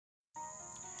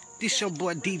This your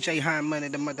boy DJ High Money,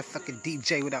 the motherfucking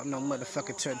DJ without no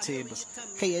motherfucking turntables.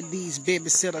 Hey, these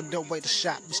babysitter, don't wait to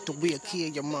shop. Mr. Will kill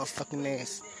your motherfucking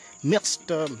ass.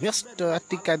 Mister, I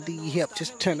think I need help.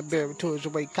 Just turn the barrel towards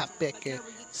your way, cop back and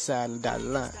sign the dotted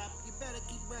line.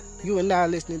 You are now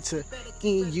listening to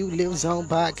In You Live Zone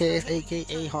Podcast,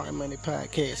 aka Hard Money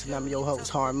Podcast, and I'm your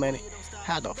host, Hard Money.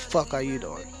 How the fuck are you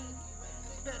doing?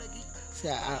 See,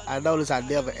 I noticed I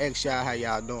never asked y'all how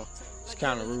y'all doing. It's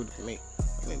kind of rude for me.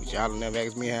 Maybe y'all never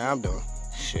ask me how I'm doing.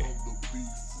 Shit.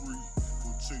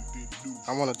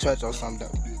 I want to touch on something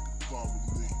though.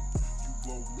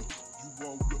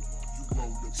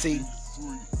 See,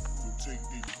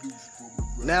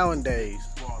 nowadays,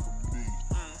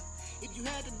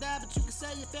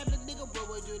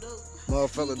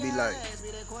 motherfuckers be like,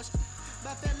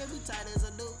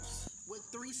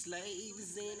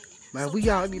 man, we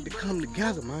all need to come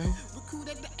together, man.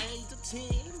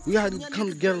 We all need to come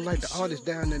together like the artists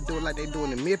down there do it like they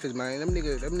doing in Memphis, man. Them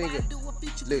niggas,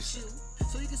 listen.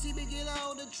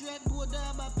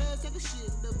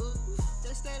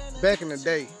 Back in the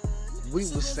day, we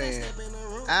was saying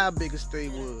our biggest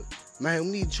thing was, man,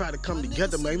 we need to try to come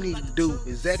together, man. We need to do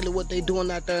exactly what they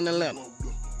doing out there in Atlanta.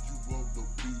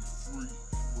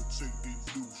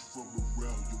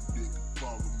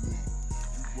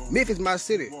 Memphis my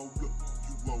city.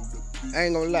 I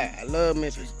ain't gonna lie, I love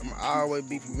Memphis. I'ma always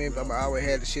be from Memphis. I'ma always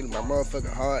have the shit in my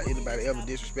motherfucking heart. Anybody ever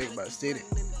disrespect my city,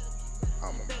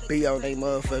 I'ma be on they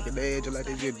motherfucking edge like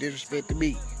they just disrespected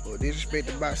me, or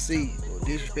disrespected my seed, or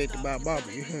disrespected my mama,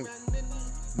 you hear me?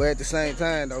 But at the same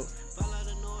time though,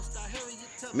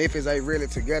 Memphis ain't really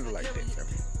together like that, fam.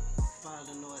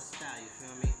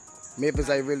 Memphis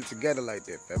ain't really together like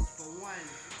that, fam.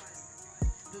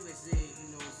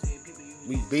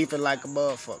 We beefing like a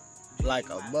motherfucker. Like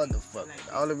a motherfucker.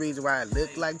 The only reason why I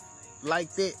look like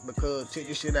that, because check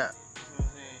this shit out.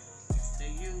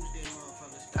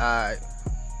 Alright.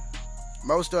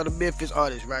 Most of the Memphis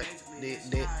artists, right? We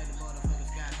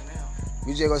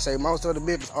just gonna say most of the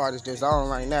Memphis artists that's on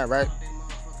right now, right?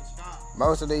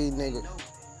 Most of these niggas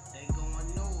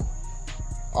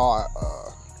are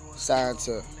signed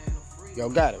to Yo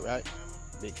Gotti, right?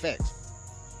 Big facts.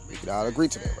 We can all agree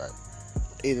to that, right?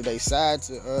 Either they signed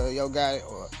to Yo Gotti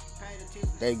or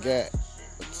they got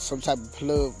some type of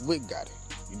plug with Gotti.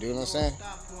 You do what I'm saying?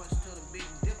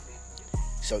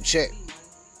 So check.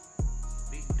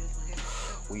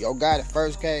 When Yo Gotti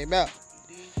first came out,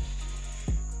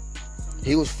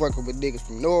 he was fucking with niggas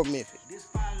from North Memphis.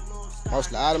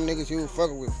 Mostly all them niggas he was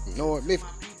fucking with from North Memphis.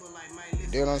 You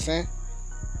do what I'm saying?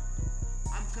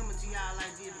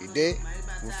 You did?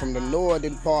 We're from the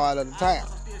northern part of the town.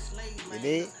 You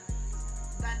did?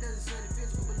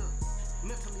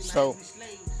 So,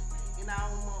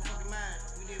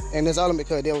 and it's all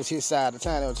because that was his side of the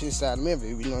town, that was his side of Memphis.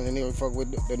 You know, they never fuck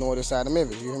with the northern side of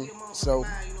Memphis, you hear me? So,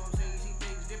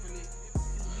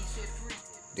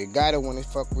 they got it when they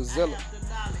fuck with Zilla.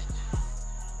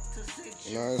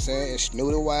 You know what I'm saying? And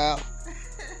Snooty Wild.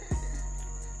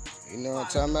 You know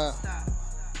what I'm talking about?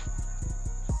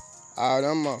 All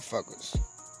them motherfuckers.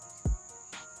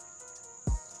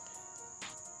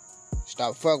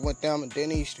 Stopped fucking with them, and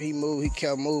then he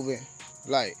kept moving,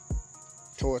 like,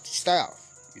 towards the south.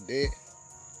 You did?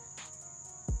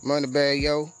 Moneybagg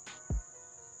Yo.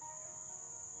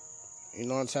 You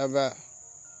know what I'm talking about?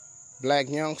 Black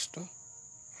Youngster.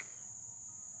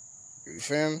 You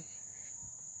feel me?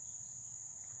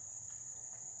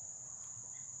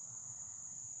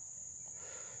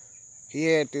 He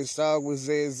had this song with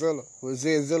Zed Zilla.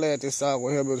 Zed Zilla had this song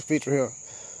with him, it was featuring him.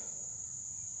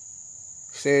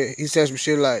 He said some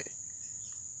shit like,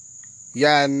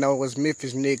 y'all know us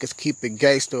Memphis niggas keep it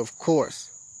gangster, of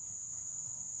course.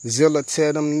 Zilla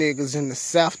tell them niggas in the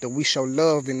south that we show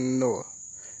love in the north.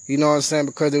 You know what I'm saying?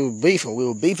 Because it was beefing. We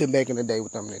were beefing back in the day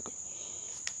with them niggas.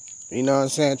 You know what I'm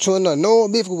saying? True enough, no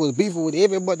beefing was beefing with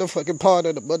every motherfucking part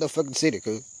of the motherfucking city,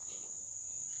 cuz.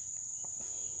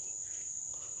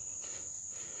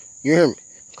 You hear me?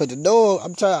 Because the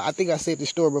North, I think I said this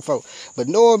story before, but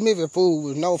North Memphis fool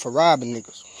was known for robbing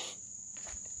niggas.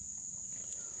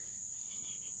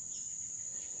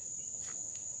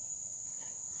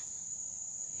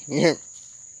 You hear me?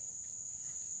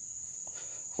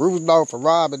 We was known for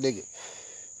robbing niggas.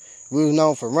 We was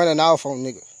known for running off on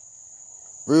niggas.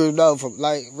 We was known for,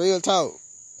 like, real talk,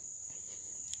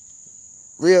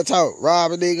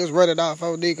 robbing niggas, running off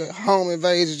on niggas, home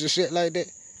invasions and shit like that.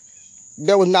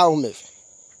 That was North Memphis.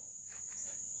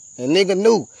 And nigga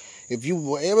knew, if you,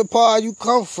 wherever part you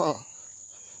come from,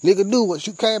 nigga knew what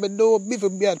you came and doing, Memphis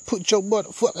be able to put your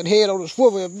motherfucking head on the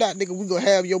swivel. If not, nigga, we gonna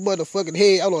have your motherfucking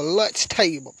head on a lunch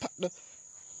table, partner.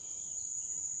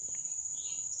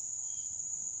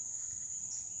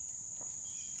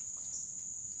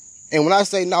 And when I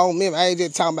say North Memphis, I ain't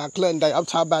just talking about Klondike. I'm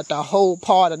talking about the whole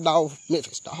part of North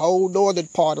Memphis, the whole northern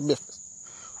part of Memphis.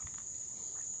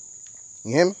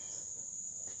 You hear me?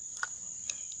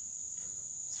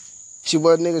 See,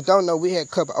 what niggas don't know, we had a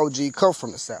couple OG come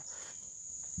from the South.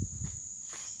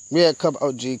 We had a couple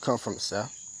OG come from the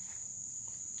South.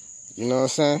 You know what I'm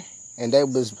saying? And they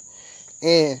was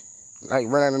in, like,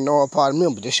 running the north part of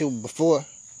Memphis. This shit was before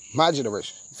my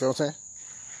generation. You feel what I'm saying?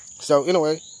 So,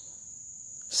 anyway,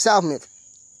 South Memphis.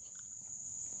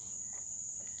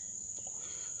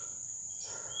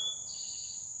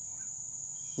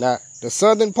 Now, the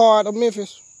southern part of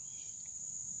Memphis,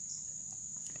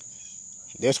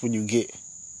 that's when you get,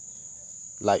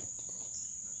 like,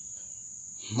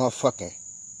 motherfucking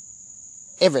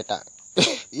everything.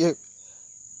 Yeah.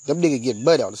 Them niggas get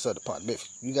buddy on the southern part of Memphis.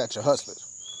 You got your hustlers.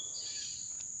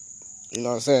 You know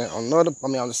what I'm saying? On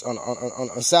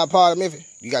the south part of Memphis,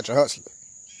 you got your hustlers.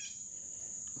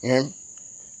 You hear me?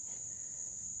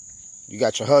 You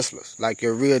got your hustlers, like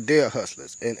your real deal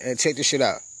hustlers. And check this shit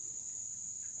out.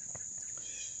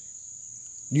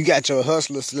 You got your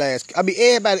hustlers slash... I'm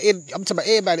talking about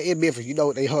everybody in Memphis, you know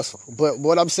what they hustle. But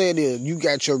what I'm saying is, you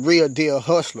got your real deal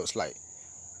hustlers, like,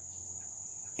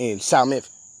 in South Memphis.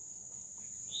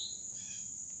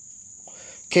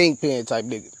 Kingpin type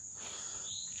niggas.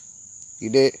 You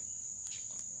did?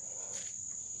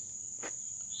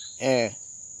 And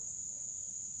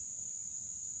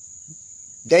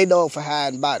they know for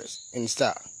hiding bodies in the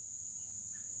South.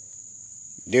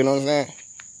 You know what I'm saying?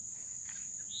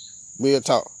 Real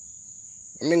talk.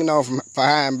 Them niggas know for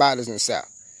hiding bodies in the South.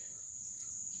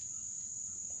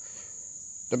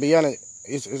 To be honest,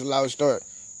 it's a long story.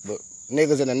 But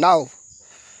niggas in the North,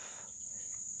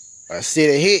 a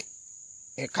city hit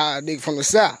and call a nigga from the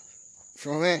South. You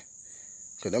feel what I'm saying?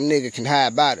 Because them niggas can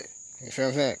hide bodies. You feel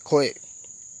what I'm saying? Quick.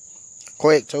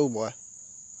 Quick too, boy.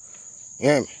 You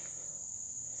hear me?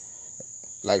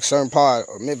 Like certain part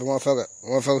of Memphis,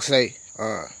 motherfucker say,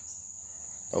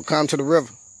 don't come to the river.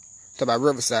 Talk about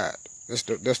Riverside.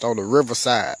 That's on the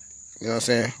riverside. You know what I'm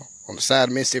saying? On the side of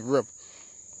the Mississippi River.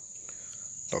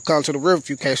 Don't come to the river if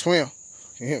you can't swim.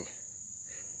 You hear me?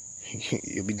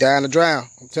 You'll be down to drown.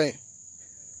 I'm telling you.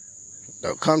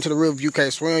 Don't come to the river if you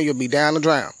can't swim. You'll be down to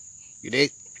drown. You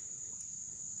dig?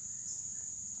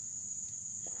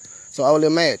 So only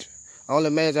imagine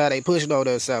how they pushing over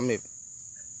there in South Memphis.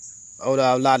 Over there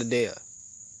off Lauderdale.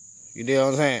 You dig what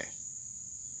I'm saying?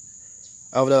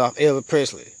 Over there off Elvis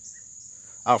Presley.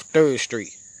 Off 3rd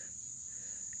Street.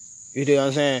 You dig what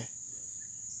I'm saying?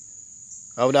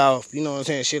 Over there off, you know what I'm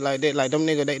saying? Shit like that. Like them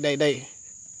niggas,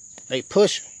 they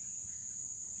push.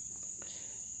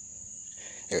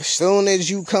 As soon as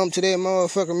you come to that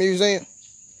motherfucking museum,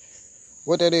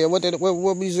 what that is?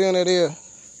 What museum that is?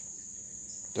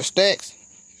 The Stacks.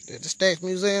 The Stacks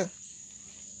Museum.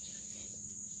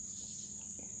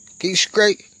 Keep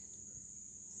straight.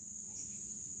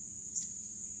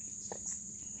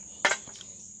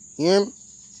 You hear me?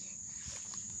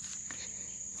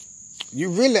 You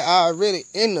really already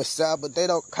in the South, but they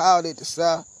don't call it the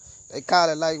South. They call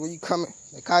it like when you coming,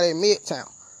 they call it Midtown.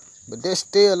 But that's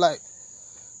still like,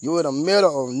 you in the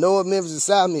middle of North Memphis and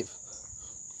South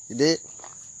Memphis. You did?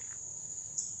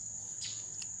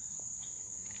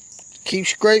 Keep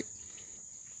straight.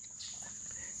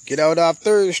 Get out off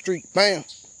 3rd Street. Bam.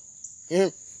 You hear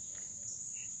me?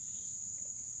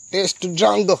 That's the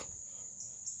jungle.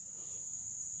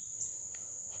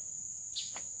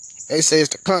 They say it's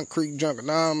the concrete jungle.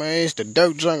 Nah, man, it's the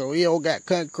dirt jungle. We don't got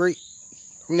concrete.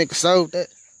 Them niggas sold that.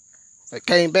 They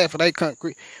came back for their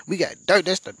concrete. We got dirt.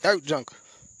 That's the dirt jungle.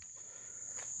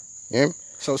 You hear me?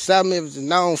 So South Memphis is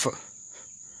known for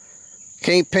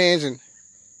kingpins and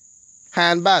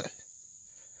hiding bodies.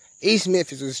 East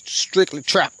Memphis is strictly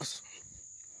trappers.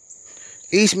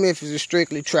 East Memphis is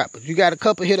strictly trappers. You got a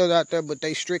couple hitters out there, but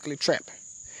they strictly trapping.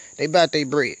 They about their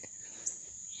bread.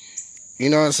 You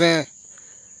know what I'm saying?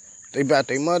 They about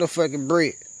their motherfucking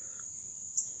bread.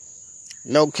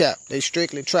 No cap. They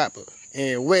strictly trapper.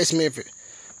 And West Memphis,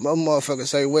 most motherfuckers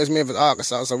say West Memphis,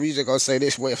 Arkansas, so we just gonna say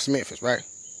this West Memphis, right?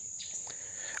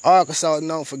 Arkansas is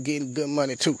known for getting good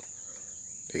money too.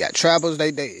 They got trappers.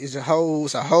 It's a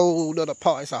whole other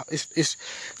part. It's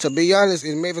to be honest,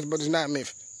 it's Memphis, but it's not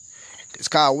Memphis. It's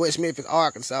called West Memphis,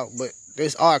 Arkansas, but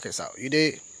it's Arkansas. You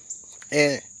dig?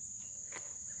 And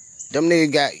them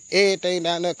niggas got everything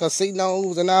down there,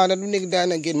 casinos and all that. Them niggas down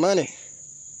there getting money.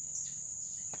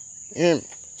 You hear me?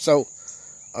 So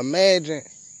imagine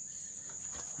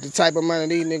the type of money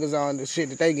these niggas on, the shit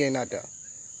that they getting out there.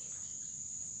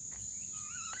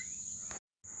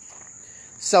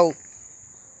 So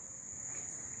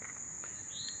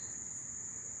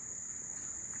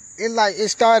it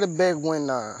started back when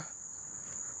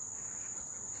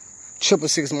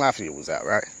 666 Mafia was out,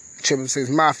 right? 666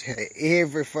 Mafia had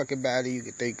every fucking body you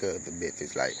could think of the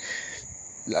bitches. Like,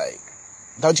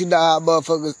 don't you know how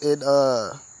motherfuckers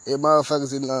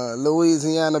in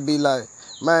Louisiana be like,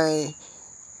 man,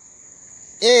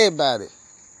 everybody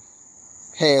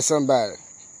had somebody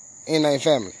in their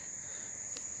family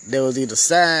that was either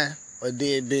signed or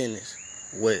did business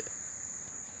with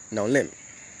No Limit.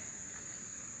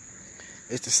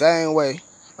 It's the same way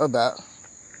about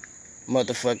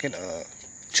motherfucking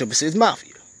 666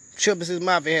 Mafia. 666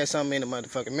 Mafia had so many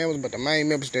motherfucking members, but the main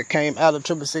members that came out of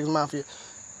 666 Mafia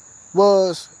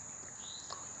was,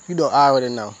 I already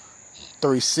know,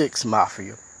 3-6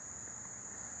 Mafia.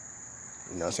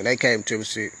 So they came to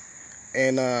 666.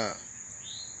 And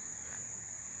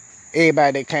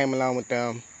everybody that came along with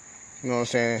them, you know what I'm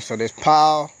saying? So there's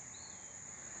Paul,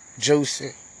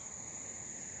 Juicy,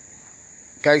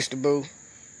 Gangsta Boo,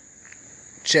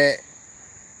 Chat,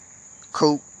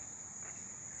 Coop,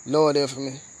 Lord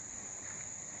Infamy,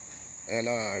 and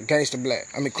Gangsta Black.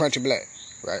 Crunchy Black,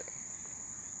 right?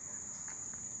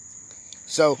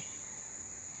 So,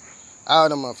 all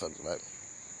them motherfuckers, right?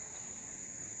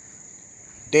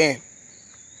 Then,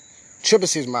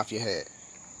 666 Mafia had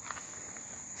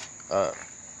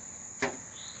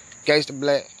Gangsta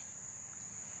Black,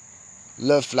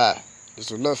 Lil Fly.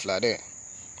 This was Lil Fly then,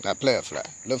 not Player Fly.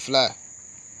 Lil Fly.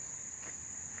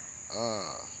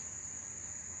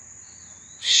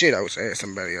 Shit, I was asking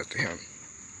somebody else to help me.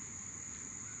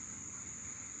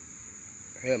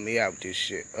 Help me out with this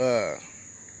shit.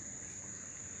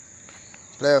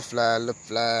 Player Fly, Lil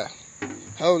Fly.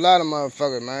 Whole lot of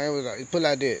motherfuckers, man. It put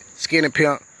like this. Skinny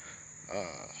Pimp.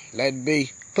 Let It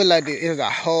Be. Put like this. It was a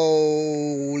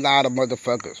whole lot of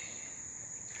motherfuckers.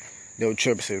 They were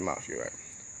 666 Mafia, right?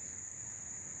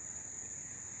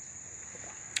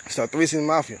 So 3-6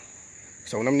 Mafia.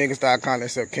 So when them niggas started calling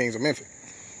themselves Kings of Memphis,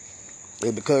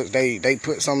 it's because they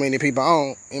put so many people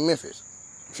on in Memphis.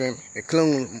 You feel me?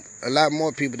 Including a lot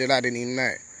more people that I didn't even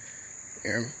know.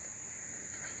 You know?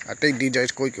 I think DJ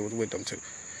Squeaky was with them too.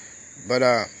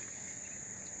 But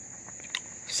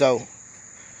so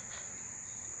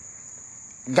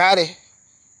Gotti,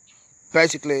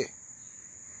 basically,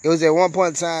 it was at one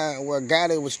point in time where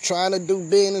Gotti was trying to do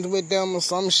business with them or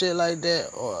some shit like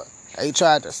that, or they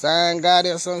tried to sign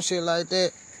Gotti or some shit like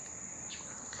that.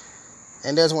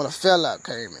 And that's when a fallout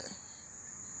came in.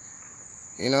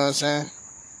 You know what I'm saying?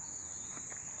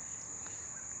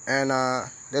 And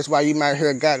that's why you might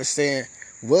hear Gotti saying,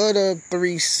 "What up,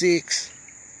 3-6?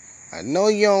 I know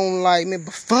you don't like me,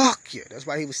 but fuck you." That's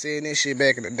why he was saying that shit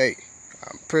back in the day.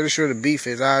 I'm pretty sure the beef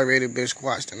has already been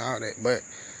squashed and all that, but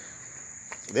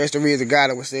that's the reason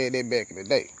Gotti was saying that back in the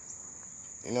day.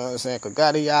 You know what I'm saying? Because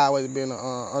Gotti always been an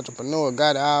entrepreneur.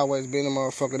 Gotti always been a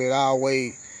motherfucker that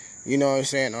always, you know what I'm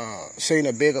saying, seen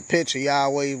a bigger picture. He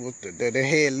always was the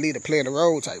head leader, playing the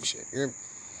role type shit. You know?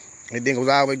 And then was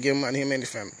always giving money, him and his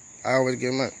family. I always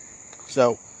give money.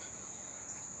 So,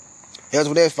 that's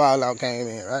where that fallout came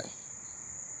in, right?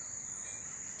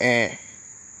 And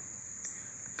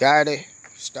Gotti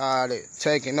started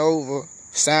taking over,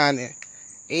 signing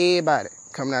everybody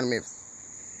coming out of Memphis.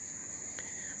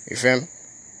 You feel me?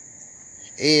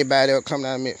 Everybody that was coming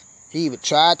out of Memphis. He either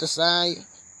tried to sign you,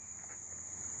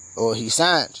 or he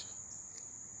signed you.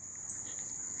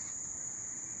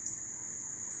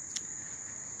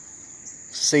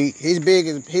 See, his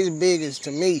biggest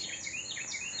to me,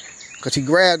 because he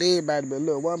grabbed everybody, but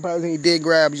look, one person he did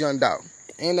grab was Young Dolph.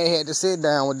 And they had to sit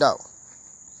down with Dolph.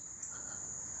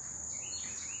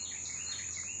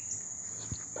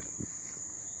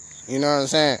 You know what I'm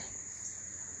saying?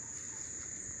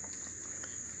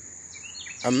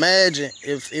 Imagine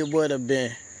if it would have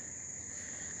been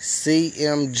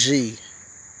CMG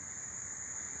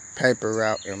Paper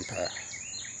Route Empire.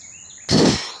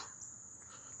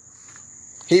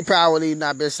 He probably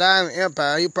not been signing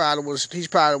Empire. He probably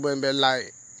wouldn't been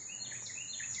like.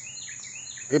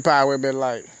 It probably would have been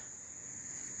like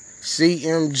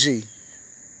CMG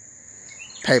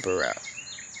Paper Route.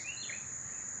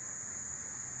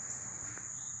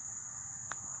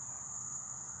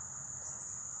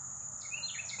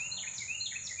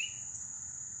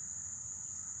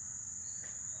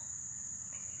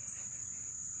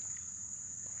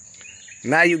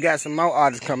 Now you got some more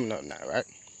artists coming up now, right?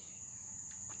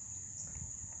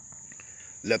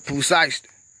 Lil Pooh Shiesty.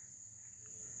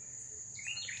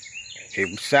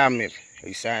 He signed me.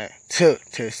 He signed to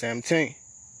 17.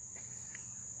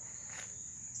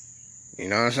 You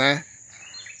know what I'm saying?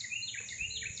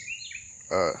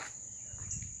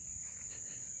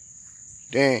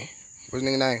 Then, what's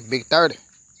his nigga name? Big 30.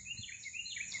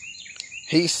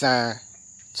 he signed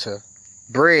to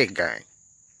Bread Gang.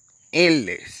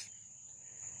 Endless.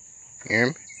 You hear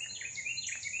me?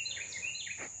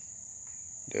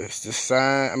 That's the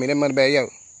sign. I mean, that money bag, yo.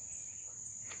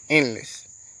 Endless.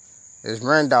 It's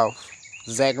Randolph.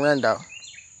 Zach Randolph.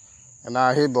 And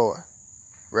all his boy.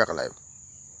 Record label.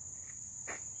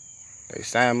 They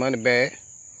signed Money Bag.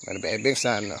 Money Bag big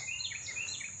sign though.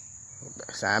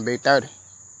 Signed Big 30.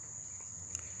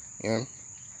 You know?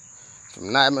 If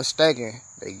I'm not mistaken,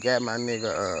 they got my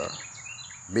nigga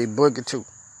Big Boogie too.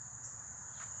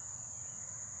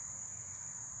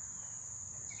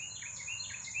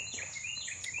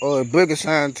 Or Boogie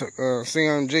signed to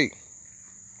CMG.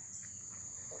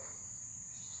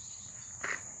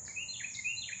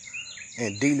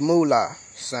 And D Moolah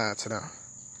signed to them.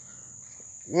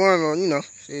 One on, you know,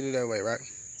 see it that way, right?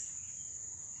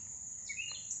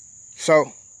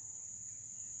 So,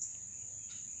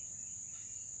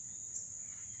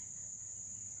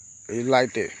 it's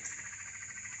like that.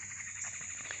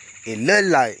 It look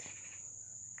like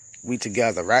we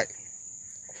together, right?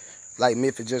 Like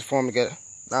Memphis just formed together.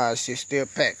 Nah, shit still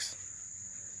packs.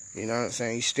 You know what I'm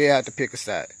saying? You still have to pick a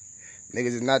side. Niggas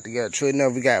is not together. True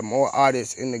enough, we got more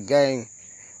artists in the game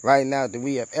right now than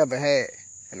we have ever had.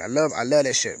 And I love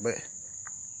that shit, but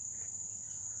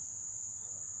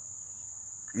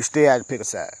you still have to pick a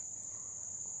side.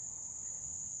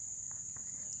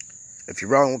 If you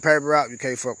rolling with Paper Route, you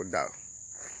can't fuck with Dog.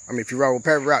 I mean, if you roll with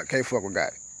Paper Route, you can't fuck with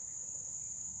Gotti.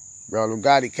 Roll with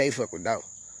Gotti, can't fuck with Dog.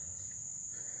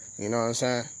 You know what I'm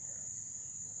saying?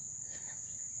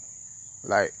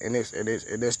 Like, and it's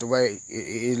the way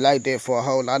it's like that for a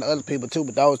whole lot of other people too,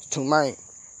 but those two main.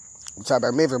 I'm talking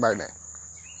about Memphis right now.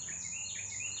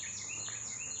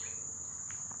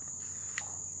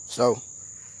 So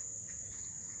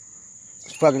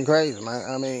it's fucking crazy, man.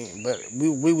 I mean, but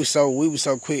we were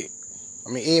so quick. I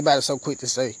mean, everybody's so quick to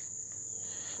say,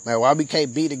 man, why we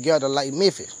can't be together like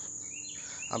Memphis?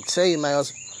 I'm telling you, man,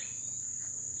 us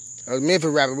Memphis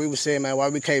rappers, we were saying, man, why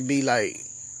we can't be like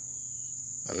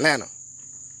Atlanta?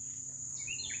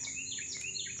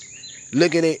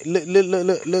 Look at it.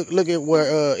 Look at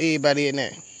where everybody in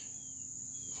there.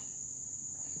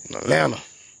 In Atlanta.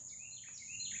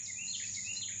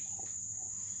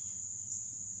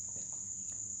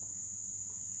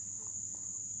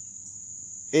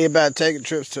 Everybody taking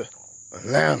trips to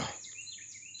Atlanta.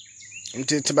 I'm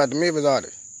just talking about the Memphis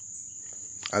artists.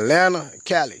 Atlanta,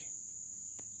 Cali.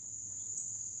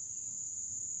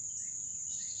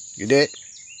 You did?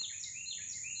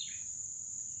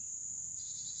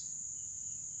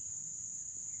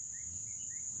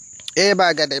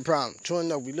 Everybody got their problem. True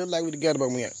enough, we look like we together, but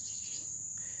we ain't.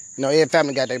 You know, every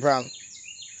family got their problem.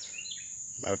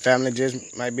 My family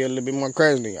just might be a little bit more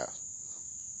crazy than y'all.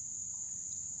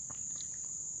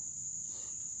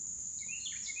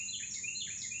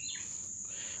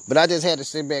 But I just had to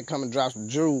sit back and come and drop some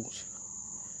jewels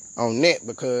on that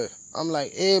because I'm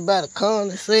like, everybody calling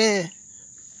and saying,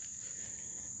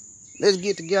 let's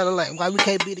get together like, why we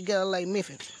can't be together like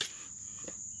Memphis?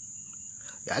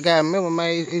 I gotta remember,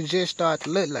 man, it just started to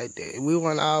look like that. We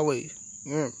weren't always,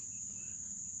 you know,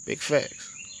 big facts.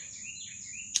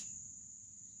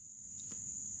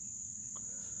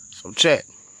 So check.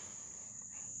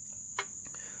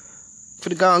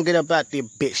 Finna go and get up out there,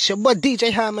 bitch. Your boy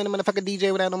DJ Hyman, the motherfucking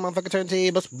DJ without no motherfucking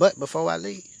turntables. But before I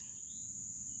leave,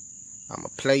 I'ma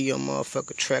play your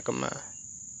motherfucking track of mine.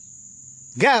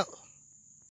 Go!